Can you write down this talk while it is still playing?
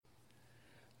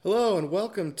Hello and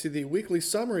welcome to the weekly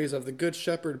summaries of the Good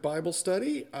Shepherd Bible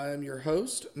Study. I am your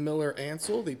host, Miller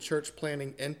Ansel, the church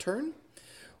planning intern.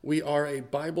 We are a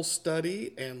Bible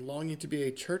study and longing to be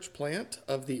a church plant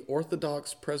of the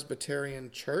Orthodox Presbyterian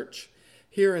Church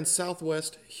here in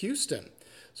Southwest Houston.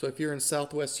 So if you're in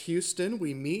Southwest Houston,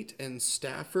 we meet in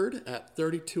Stafford at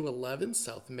 3211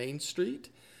 South Main Street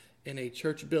in a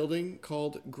church building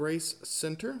called Grace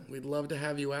Center. We'd love to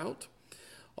have you out.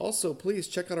 Also, please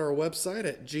check out our website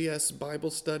at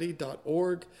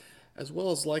gsbiblestudy.org, as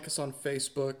well as like us on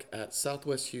Facebook at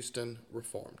Southwest Houston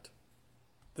Reformed.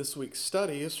 This week's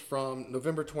study is from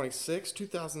November 26,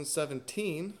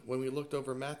 2017, when we looked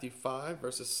over Matthew 5,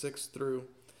 verses 6 through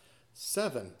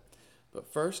 7.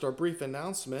 But first, our brief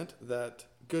announcement that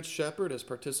Good Shepherd is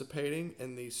participating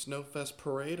in the Snowfest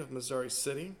Parade of Missouri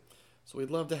City. So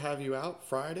we'd love to have you out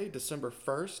Friday, December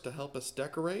 1st, to help us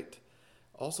decorate.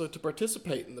 Also, to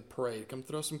participate in the parade, come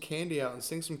throw some candy out and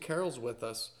sing some carols with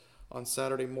us on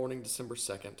Saturday morning, December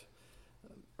 2nd.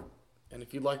 And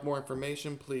if you'd like more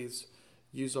information, please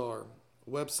use our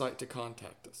website to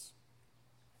contact us.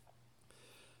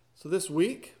 So this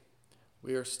week,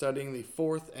 we are studying the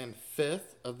fourth and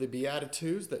fifth of the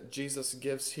Beatitudes that Jesus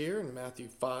gives here in Matthew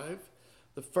 5.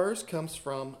 The first comes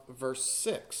from verse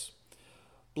 6.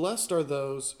 Blessed are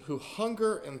those who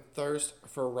hunger and thirst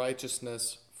for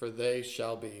righteousness, for they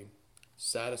shall be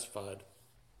satisfied.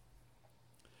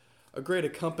 A great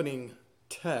accompanying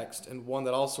text, and one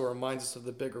that also reminds us of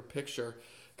the bigger picture,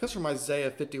 comes from Isaiah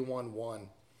 51:1.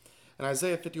 In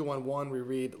Isaiah 51:1 we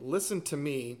read, "Listen to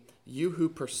me, you who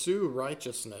pursue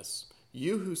righteousness,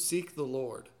 you who seek the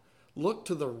Lord. Look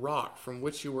to the rock from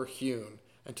which you were hewn,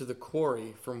 and to the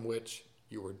quarry from which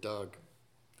you were dug."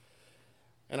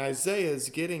 And Isaiah is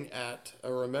getting at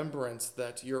a remembrance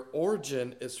that your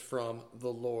origin is from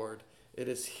the Lord. It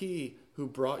is He who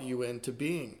brought you into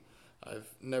being.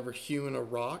 I've never hewn a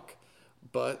rock,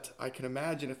 but I can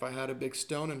imagine if I had a big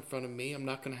stone in front of me, I'm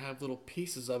not going to have little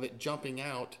pieces of it jumping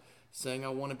out saying I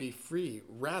want to be free.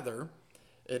 Rather,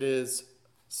 it is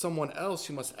someone else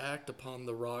who must act upon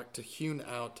the rock to hewn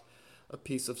out a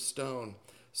piece of stone.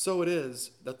 So it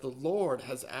is that the Lord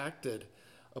has acted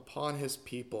upon His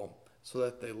people, so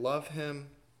that they love Him,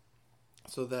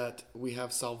 so that we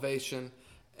have salvation,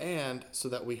 and so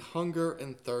that we hunger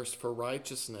and thirst for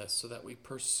righteousness, so that we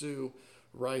pursue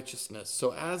righteousness.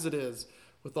 So as it is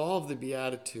with all of the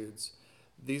Beatitudes,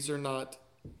 these are not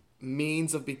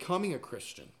means of becoming a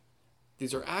Christian.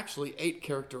 These are actually 8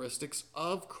 characteristics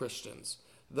of Christians,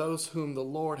 those whom the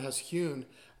Lord has hewn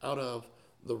out of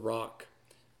the rock.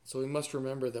 So we must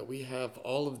remember that we have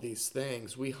all of these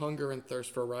things. We hunger and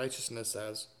thirst for righteousness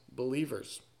as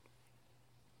believers.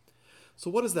 So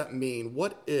what does that mean?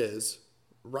 What is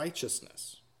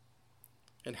righteousness?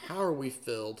 And how are we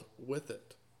filled with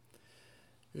it?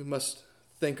 We must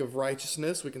think of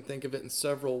righteousness. We can think of it in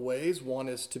several ways. One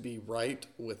is to be right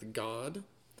with God.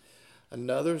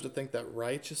 Another is to think that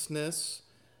righteousness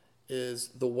is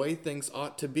the way things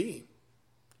ought to be.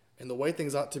 And the way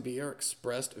things ought to be are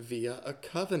expressed via a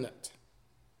covenant.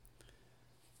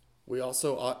 We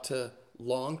also ought to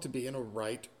long to be in a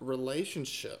right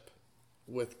relationship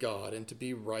with God and to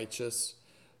be righteous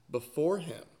before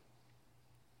Him.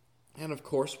 And of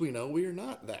course, we know we are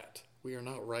not that. We are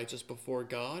not righteous before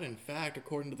God. In fact,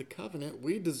 according to the covenant,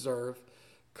 we deserve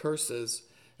curses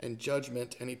and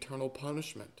judgment and eternal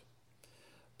punishment.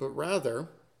 But rather,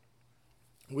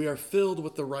 we are filled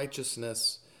with the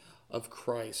righteousness of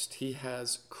Christ. He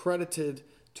has credited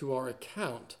to our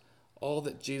account all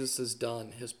that Jesus has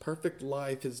done. His perfect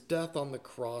life, His death on the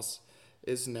cross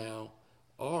is now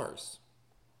ours.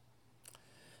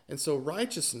 And so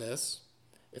righteousness,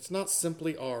 it's not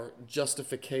simply our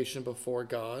justification before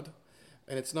God,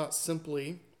 and it's not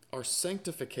simply our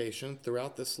sanctification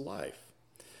throughout this life,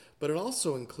 but it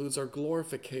also includes our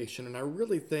glorification. And I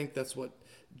really think that's what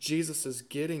Jesus is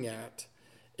getting at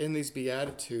in these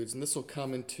Beatitudes, and this will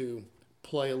come into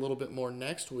play a little bit more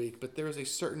next week, but there is a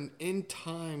certain end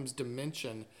times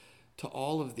dimension to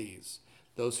all of these.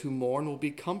 Those who mourn will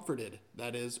be comforted,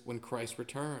 that is, when Christ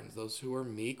returns. Those who are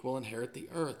meek will inherit the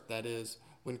earth, that is,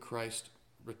 when Christ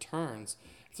returns.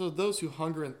 So those who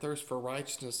hunger and thirst for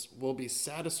righteousness will be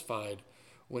satisfied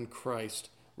when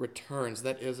Christ returns.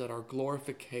 That is, at our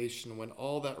glorification, when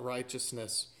all that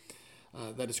righteousness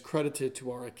that is credited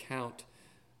to our account,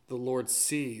 the Lord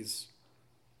sees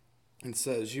and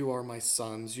says, "You are my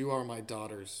sons, you are my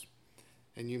daughters,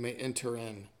 and you may enter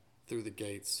in through the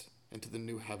gates into the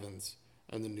new heavens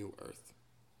and the new earth."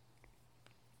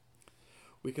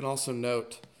 We can also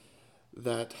note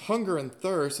that hunger and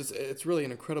thirst, it's really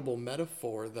an incredible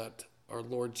metaphor that our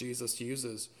Lord Jesus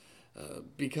uses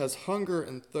because hunger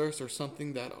and thirst are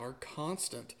something that are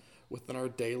constant within our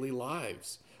daily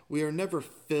lives. We are never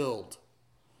filled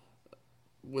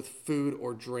with food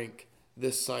or drink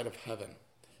this side of heaven.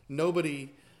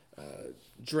 Nobody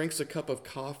drinks a cup of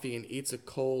coffee and eats a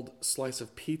cold slice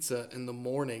of pizza in the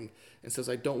morning and says,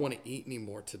 I don't want to eat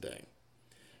anymore today.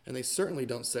 And they certainly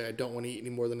don't say, I don't want to eat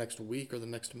anymore the next week or the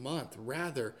next month.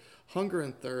 Rather, hunger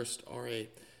and thirst are a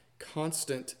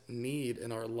constant need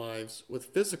in our lives with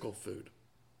physical food.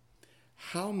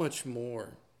 How much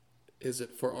more is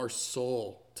it for our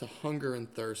soul to hunger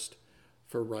and thirst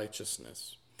for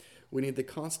righteousness? We need the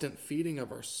constant feeding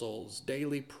of our souls,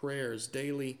 daily prayers,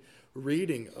 daily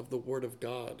reading of the Word of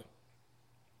God,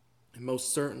 and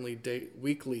most certainly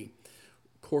weekly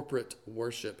corporate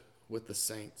worship with the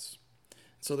saints.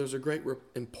 So there's a great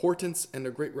importance and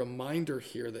a great reminder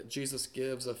here that Jesus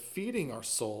gives of feeding our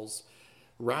souls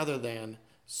rather than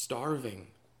starving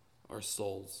our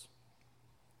souls.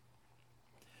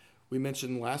 We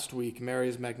mentioned last week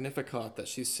Mary's Magnificat that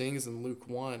she sings in Luke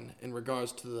 1 in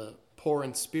regards to the poor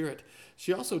in spirit.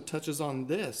 She also touches on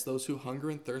this, those who hunger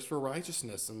and thirst for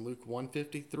righteousness in Luke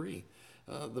 1:53.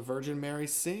 The Virgin Mary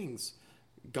sings,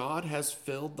 God has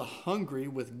filled the hungry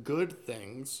with good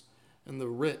things, and the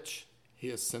rich he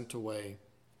has sent away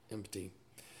empty.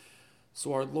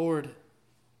 So our Lord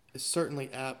is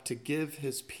certainly apt to give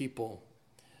his people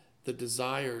the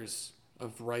desires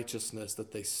of righteousness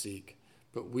that they seek,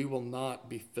 but we will not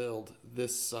be filled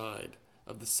this side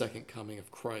of the second coming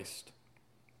of Christ.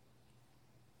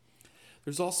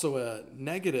 There's also a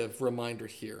negative reminder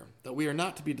here that we are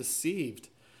not to be deceived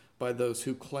by those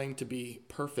who claim to be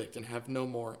perfect and have no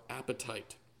more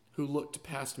appetite, who look to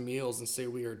past meals and say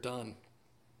we are done.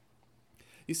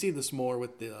 You see this more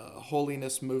with the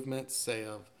holiness movement, say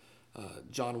of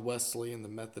John Wesley and the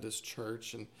Methodist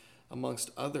Church, and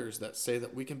amongst others that say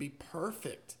that we can be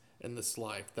perfect in this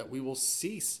life, that we will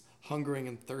cease hungering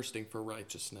and thirsting for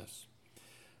righteousness.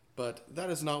 But that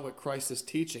is not what Christ is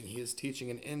teaching. He is teaching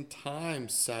an end time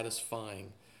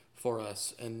satisfying for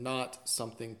us and not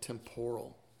something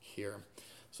temporal here.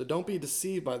 So don't be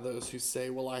deceived by those who say,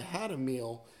 well, I had a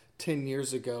meal 10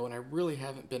 years ago and I really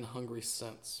haven't been hungry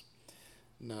since.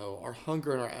 No, our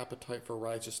hunger and our appetite for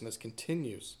righteousness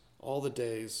continues all the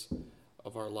days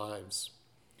of our lives.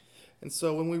 And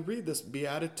so when we read this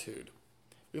beatitude,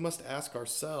 we must ask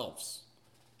ourselves,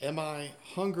 am I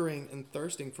hungering and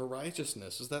thirsting for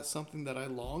righteousness? Is that something that I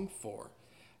long for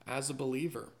as a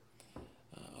believer?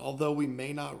 Although we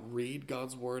may not read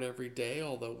God's word every day,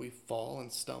 although we fall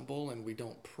and stumble and we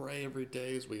don't pray every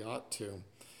day as we ought to,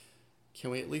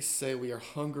 can we at least say we are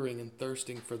hungering and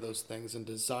thirsting for those things and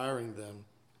desiring them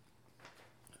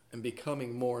and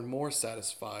becoming more and more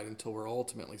satisfied until we're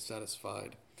ultimately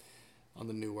satisfied on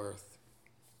the new earth?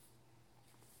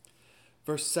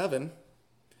 Verse 7,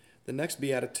 the next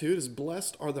beatitude is,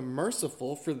 blessed are the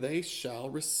merciful, for they shall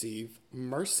receive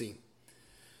mercy.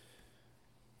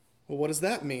 Well, what does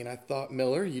that mean? I thought,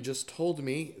 Miller, you just told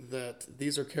me that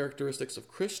these are characteristics of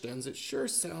Christians. It sure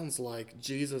sounds like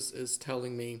Jesus is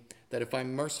telling me that if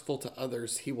I'm merciful to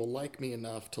others, he will like me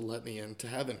enough to let me into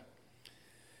heaven.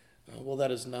 Well,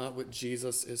 that is not what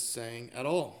Jesus is saying at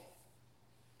all.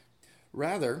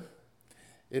 Rather,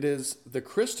 it is the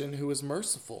Christian who is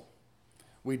merciful.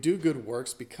 We do good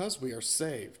works because we are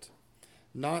saved,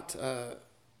 not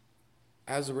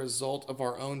as a result of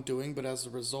our own doing, but as a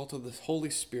result of the Holy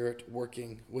Spirit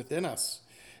working within us.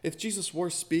 If Jesus were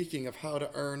speaking of how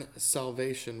to earn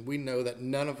salvation, we know that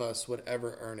none of us would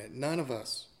ever earn it. None of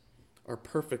us are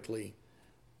perfectly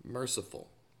merciful.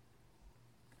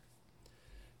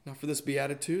 Now, for this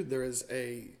beatitude, there is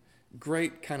a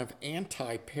great kind of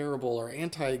anti-parable or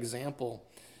anti-example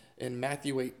in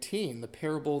Matthew 18, the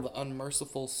parable of the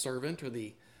unmerciful servant or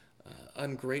the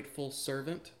ungrateful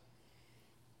servant.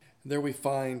 There we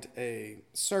find a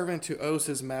servant who owes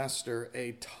his master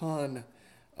a ton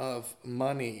of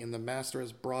money, and the master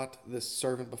has brought this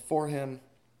servant before him,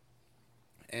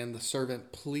 and the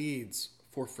servant pleads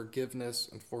for forgiveness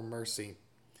and for mercy.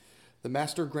 The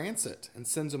master grants it and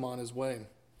sends him on his way.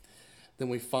 Then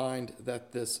we find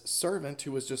that this servant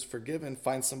who was just forgiven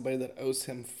finds somebody that owes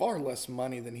him far less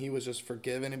money than he was just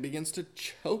forgiven and begins to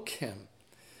choke him,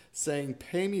 saying,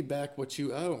 pay me back what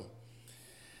you owe.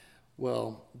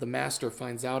 Well, the master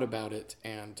finds out about it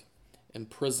and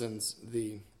imprisons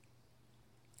the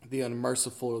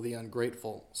unmerciful or the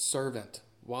ungrateful servant.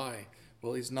 Why?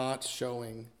 Well, he's not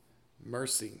showing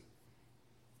mercy.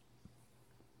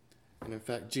 And in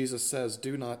fact, Jesus says,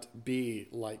 do not be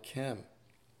like him.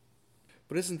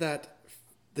 But isn't that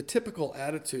the typical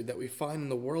attitude that we find in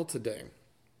the world today?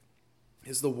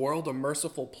 Is the world a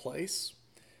merciful place?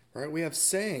 Right? We have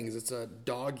sayings. It's a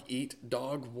dog eat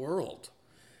dog world,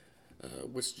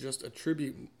 which just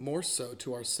attribute more so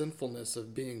to our sinfulness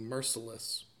of being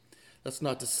merciless. That's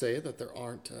not to say that there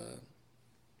aren't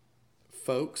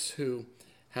folks who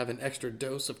have an extra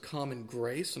dose of common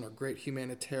grace and are great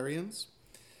humanitarians.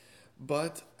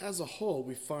 But as a whole,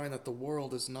 we find that the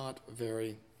world is not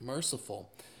very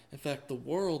merciful. In fact, the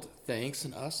world thinks,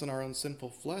 and us in our own sinful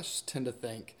flesh tend to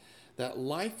think, that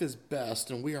life is best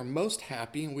and we are most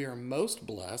happy and we are most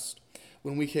blessed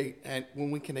when we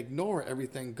can ignore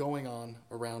everything going on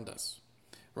around us.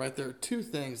 Right? There are two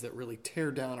things that really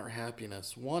tear down our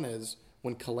happiness. One is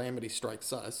when calamity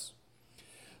strikes us,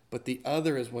 but the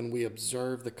other is when we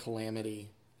observe the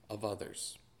calamity of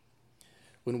others.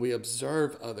 When we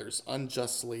observe others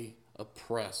unjustly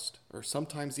oppressed, or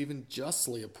sometimes even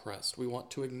justly oppressed, we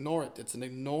want to ignore it. It's an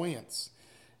annoyance.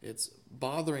 It's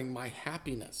bothering my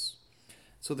happiness.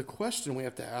 So the question we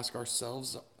have to ask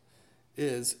ourselves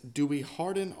is, do we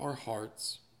harden our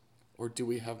hearts or do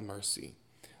we have mercy?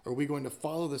 Are we going to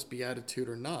follow this beatitude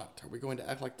or not? Are we going to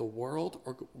act like the world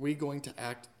or are we going to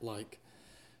act like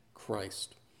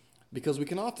Christ? Because we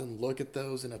can often look at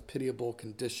those in a pitiable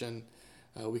condition.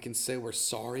 We can say we're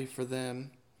sorry for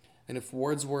them. And if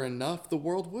words were enough, the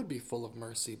world would be full of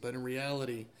mercy. But in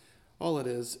reality, all it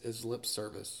is lip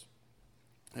service.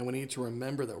 And we need to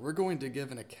remember that we're going to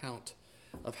give an account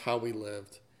of how we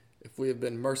lived. If we have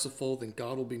been merciful, then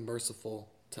God will be merciful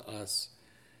to us.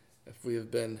 If we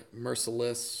have been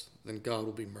merciless, then God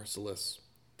will be merciless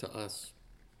to us.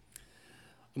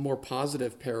 A more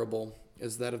positive parable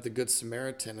is that of the Good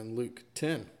Samaritan in Luke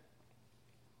 10.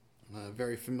 A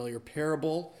very familiar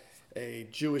parable. A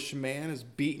Jewish man is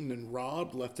beaten and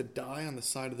robbed, left to die on the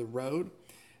side of the road.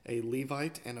 A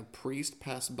Levite and a priest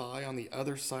pass by on the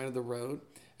other side of the road,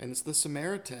 and it's the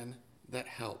Samaritan that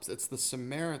helps. It's the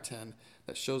Samaritan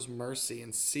that shows mercy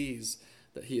and sees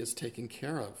that he is taken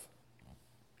care of.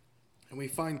 And we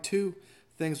find two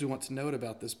things we want to note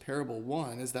about this parable.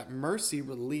 One is that mercy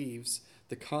relieves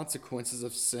the consequences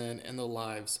of sin in the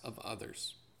lives of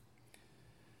others.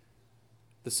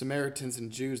 The Samaritans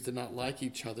and Jews did not like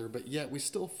each other, but yet we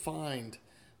still find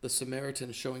the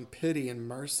Samaritan showing pity and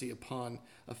mercy upon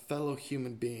a fellow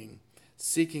human being,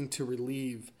 seeking to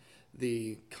relieve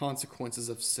the consequences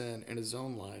of sin in his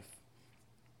own life.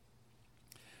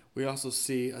 We also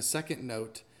see a second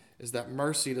note is that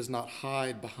mercy does not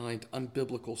hide behind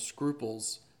unbiblical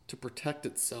scruples to protect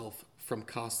itself from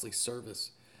costly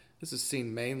service. This is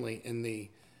seen mainly in the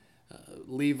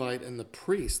Levite and the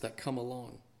priest that come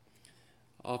along.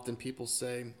 Often people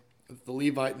say that the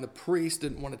Levite and the priest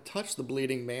didn't want to touch the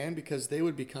bleeding man because they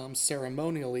would become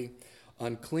ceremonially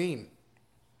unclean.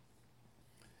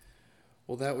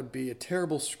 Well, that would be a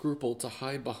terrible scruple to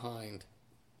hide behind,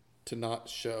 to not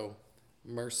show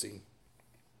mercy.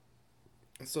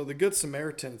 And so the Good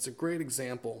Samaritan, it's a great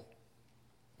example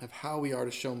of how we are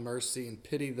to show mercy and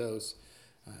pity those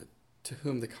to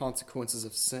whom the consequences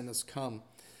of sin has come.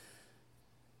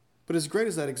 But as great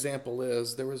as that example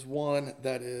is, there is one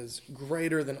that is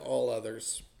greater than all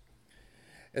others.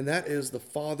 And that is the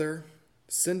Father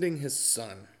sending his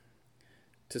Son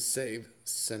to save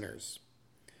sinners.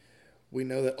 We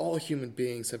know that all human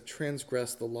beings have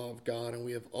transgressed the law of God and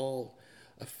we have all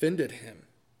offended him.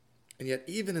 And yet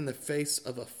even in the face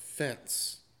of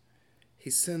offense, he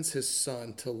sends his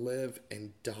Son to live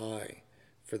and die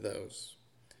for those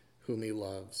whom he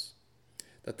loves.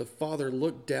 That the Father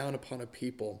looked down upon a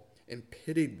people and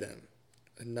pitied them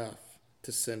enough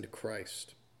to send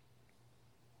Christ.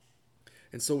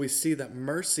 And so we see that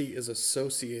mercy is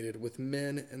associated with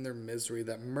men and their misery,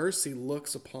 that mercy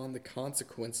looks upon the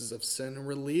consequences of sin and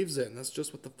relieves it. And that's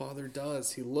just what the Father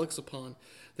does. He looks upon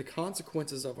the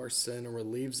consequences of our sin and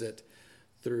relieves it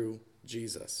through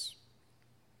Jesus.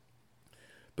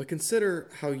 But consider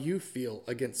how you feel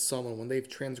against someone when they've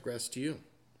transgressed you.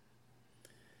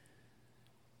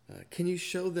 Can you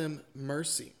show them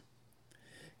mercy?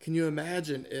 Can you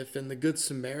imagine if in the Good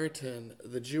Samaritan,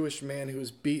 the Jewish man who was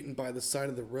beaten by the side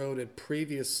of the road had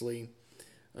previously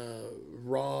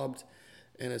robbed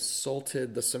and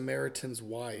assaulted the Samaritan's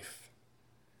wife?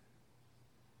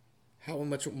 How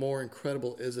much more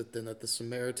incredible is it then that the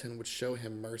Samaritan would show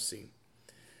him mercy?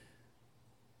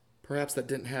 Perhaps that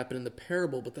didn't happen in the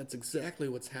parable, but that's exactly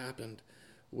what's happened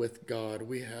with God.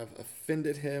 We have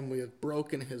offended him, we have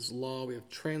broken his law, we have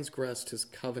transgressed his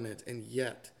covenant, and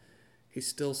yet he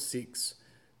still seeks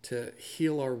to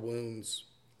heal our wounds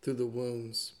through the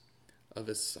wounds of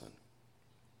his Son.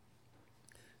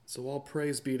 So all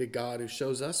praise be to God who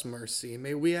shows us mercy. And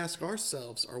may we ask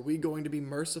ourselves, are we going to be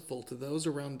merciful to those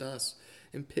around us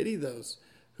and pity those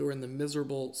who are in the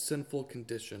miserable, sinful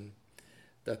condition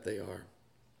that they are.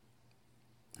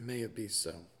 May it be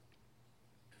so.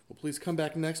 Well, please come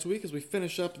back next week as we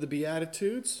finish up the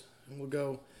Beatitudes, and we'll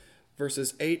go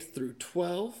verses 8 through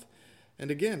 12. And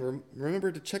again,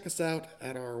 remember to check us out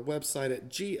at our website at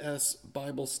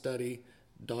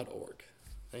gsbiblestudy.org.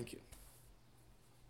 Thank you.